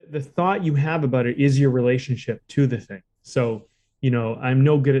the thought you have about it is your relationship to the thing. So, I'm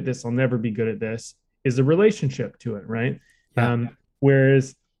no good at this, I'll never be good at this, is a relationship to it, right? Yeah.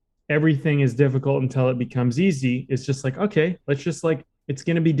 Whereas everything is difficult until it becomes easy. It's just like, okay, let's just like, it's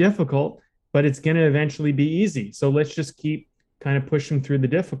going to be difficult, but it's going to eventually be easy. So let's just keep kind of pushing through the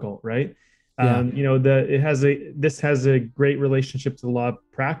difficult, right? Yeah. This has a great relationship to the law of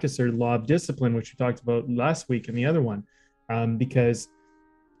practice or law of discipline, which we talked about last week in the other one, because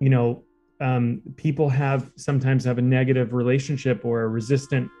you know people sometimes have a negative relationship or a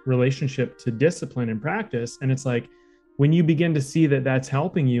resistant relationship to discipline and practice, and it's like when you begin to see that that's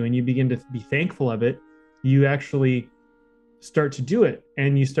helping you and you begin to be thankful of it, you actually start to do it,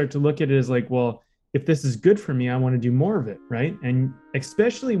 and you start to look at it as like, well, if this is good for me, I want to do more of it, right? And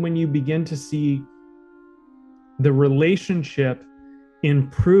especially when you begin to see the relationship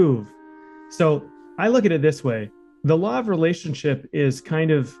improve. So I look at it this way: the law of relationship is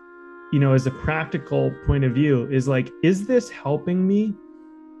kind of, as a practical point of view, is like, is this helping me?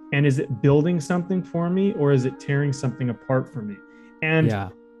 And is it building something for me, or is it tearing something apart for me? And Yeah.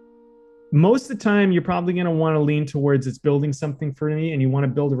 most of the time, you're probably going to want to lean towards it's building something for me and you want to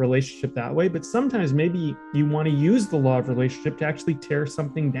build a relationship that way. But sometimes maybe you want to use the law of relationship to actually tear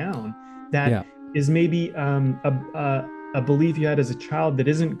something down that Yeah. is maybe a belief you had as a child that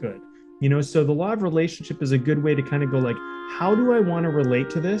isn't good. So the law of relationship is a good way to kind of go like, how do I want to relate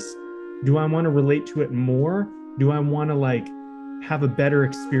to this? Do I want to relate to it more? Do I want to like have a better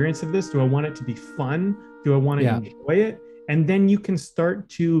experience of this? Do I want it to be fun? Do I want to Yeah. enjoy it? And then you can start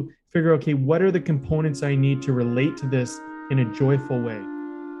to figure, okay, what are the components I need to relate to this in a joyful way?